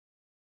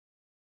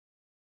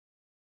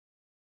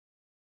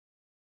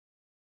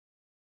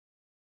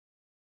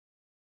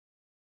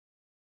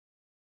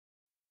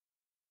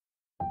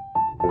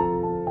Hi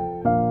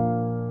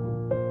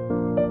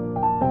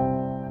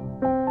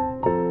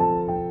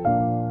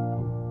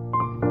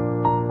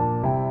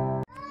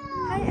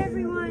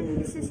everyone,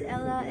 this is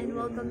Ella and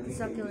welcome to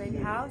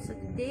Succulent House. So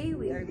today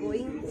we are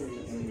going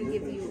to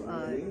give you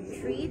a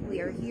treat. We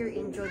are here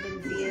in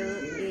Jodan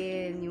Ville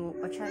in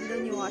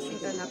Ochando New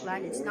Washington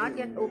Aklan. It's not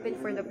yet open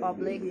for the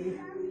public,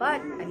 but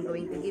I'm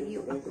going to give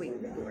you a quick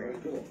tour.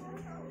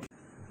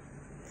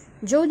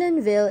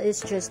 Jodan Ville is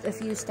just a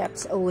few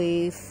steps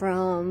away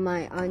from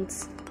my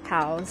aunt's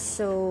house,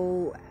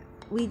 so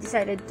we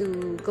decided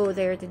to go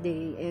there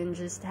today and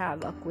just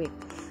have a quick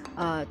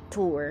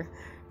tour.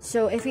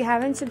 So if you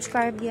haven't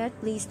subscribed yet,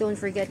 please don't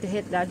forget to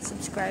hit that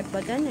subscribe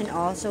button and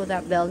also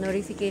that bell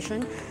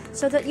notification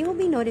so that you will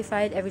be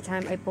notified every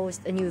time I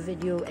post a new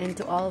video. And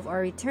to all of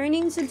our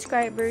returning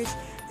subscribers,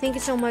 thank you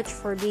so much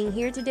for being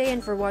here today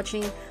and for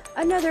watching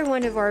another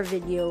one of our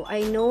video.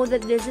 I know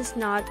that this is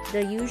not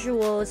the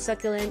usual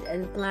succulent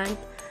and plant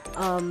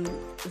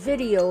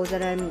video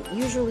that I'm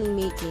usually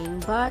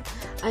making, but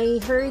I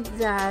heard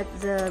that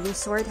the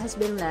resort has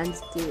been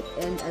landscaped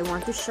and I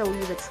want to show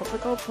you the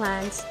tropical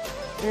plants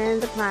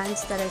and the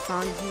plants that I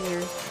found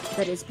here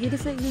that is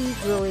beautifully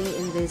growing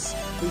in this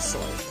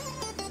resort.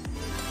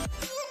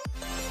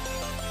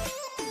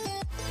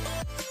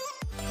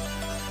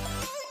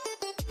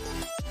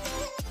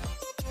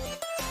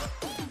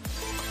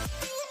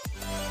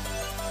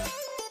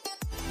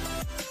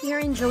 Here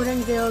in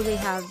Jodan Ville, they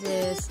have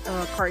this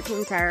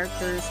cartoon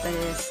characters that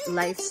is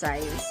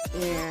life-size,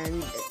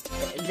 and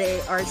they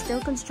are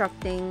still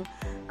constructing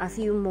a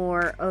few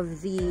more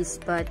of these,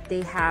 but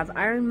they have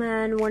Iron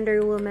Man,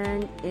 Wonder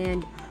Woman,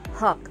 and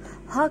Hulk.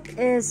 Hulk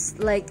is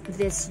like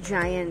this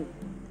giant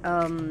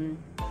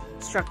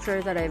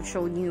structure that I've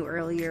shown you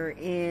earlier,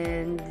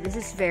 and this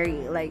is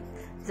very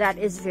that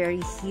is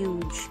very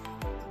huge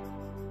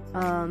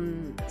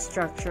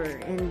structure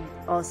and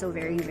also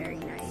very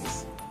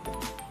nice.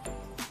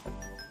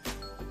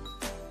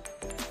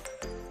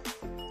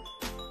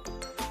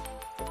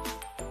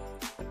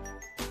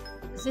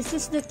 This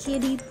is the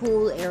kiddie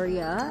pool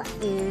area,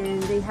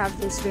 and they have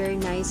this very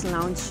nice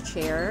lounge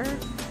chair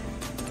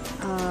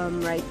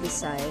right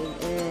beside,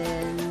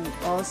 and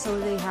also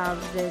they have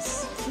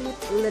this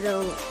cute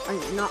little,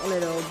 not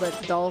little, but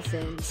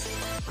dolphins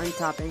on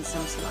top and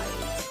some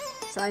slides.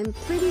 So I'm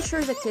pretty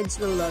sure the kids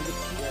will love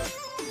it here.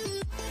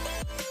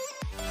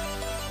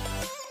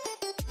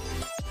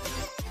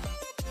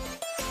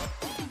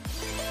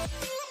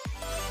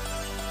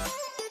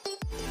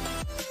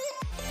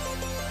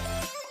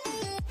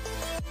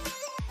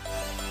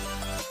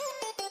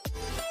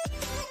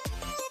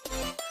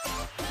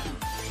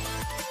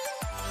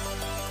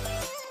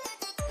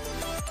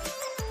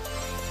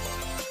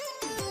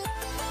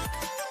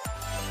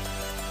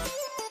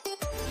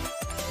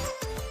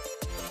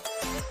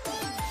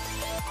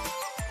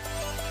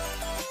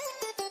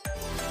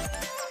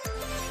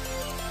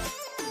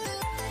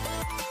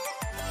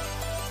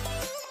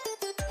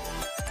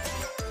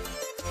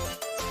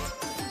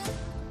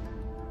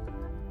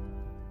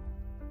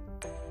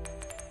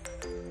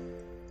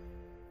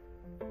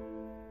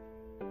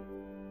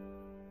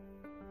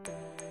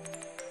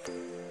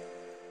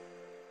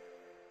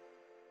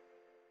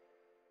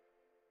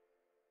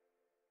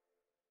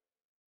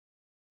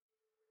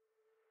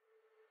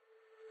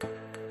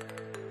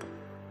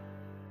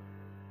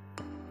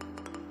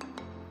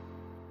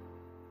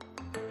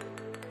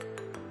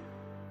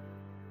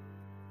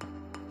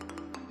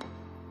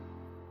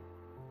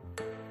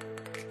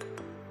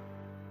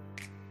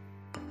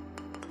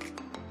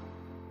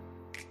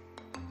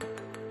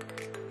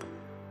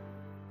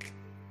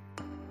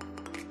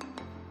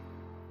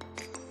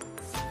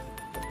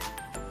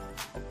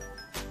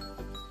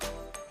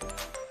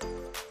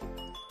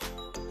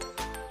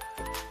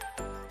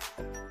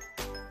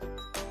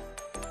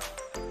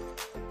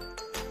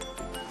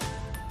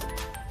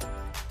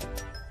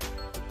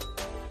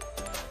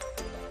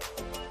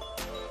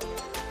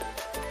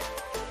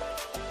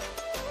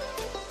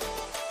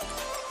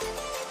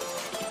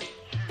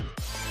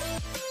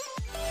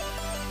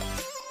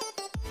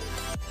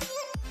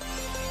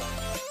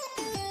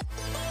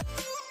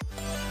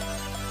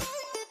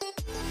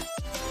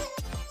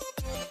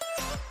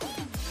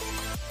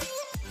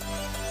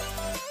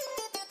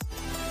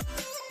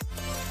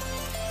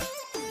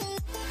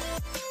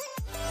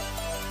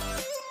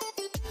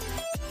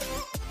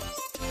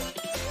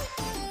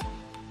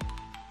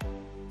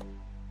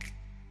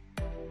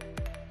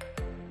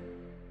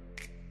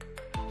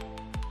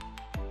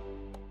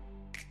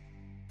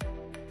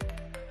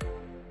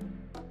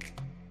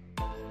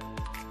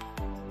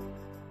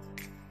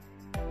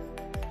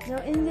 Now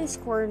in this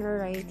corner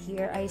right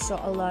here, I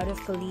saw a lot of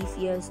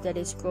calefias that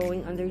is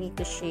growing underneath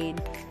the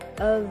shade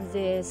of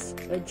this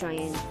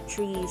giant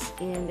trees,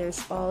 and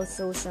there's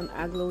also some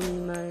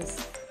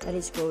aglaonemas that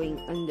is growing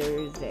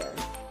under there.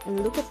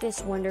 And look at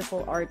this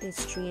wonderful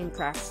artistry and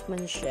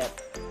craftsmanship.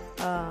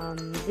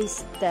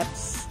 These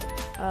steps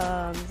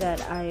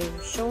that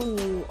I've shown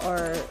you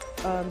are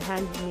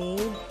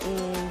handmade,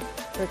 and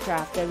were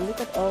crafted.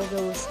 Look at all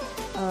those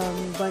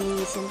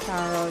bunnies and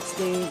parrots.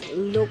 They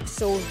look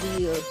so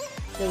real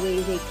the way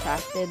they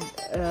crafted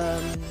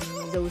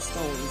those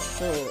stones.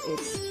 So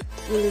it's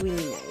really,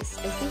 really nice.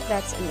 I think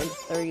that's an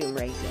anthurium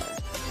right there.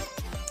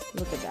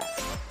 Look at that.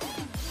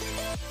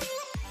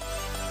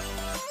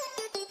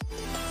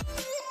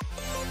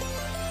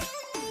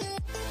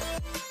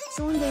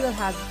 Soon they will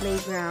have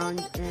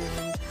playground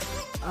and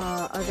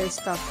other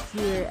stuff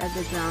here at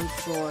the ground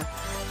floor.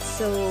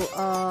 So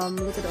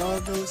look at all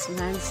those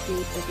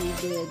landscape that they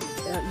did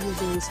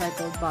using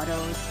recycled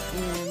bottles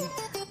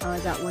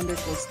and that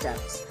wonderful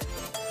steps.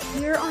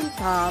 Here on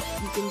top,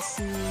 you can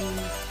see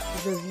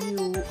the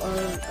view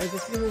of the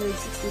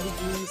 360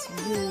 degrees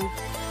view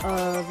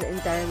of the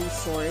entire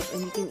resort,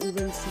 and you can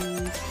even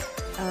see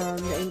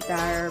the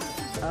entire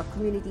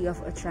community of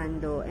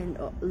Ochando, and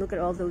look at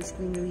all those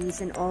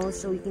greeneries, and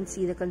also you can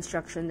see the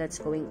construction that's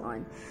going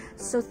on.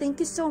 So thank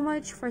you so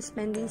much for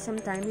spending some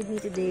time with me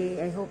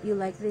today. I hope you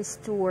like this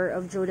tour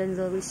of Jodan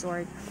Ville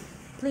Resort.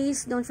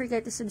 Please don't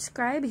forget to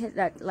subscribe, hit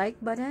that like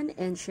button,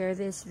 and share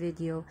this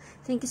video.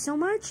 Thank you so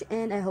much,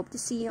 and I hope to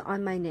see you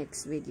on my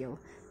next video.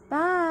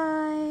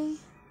 Bye!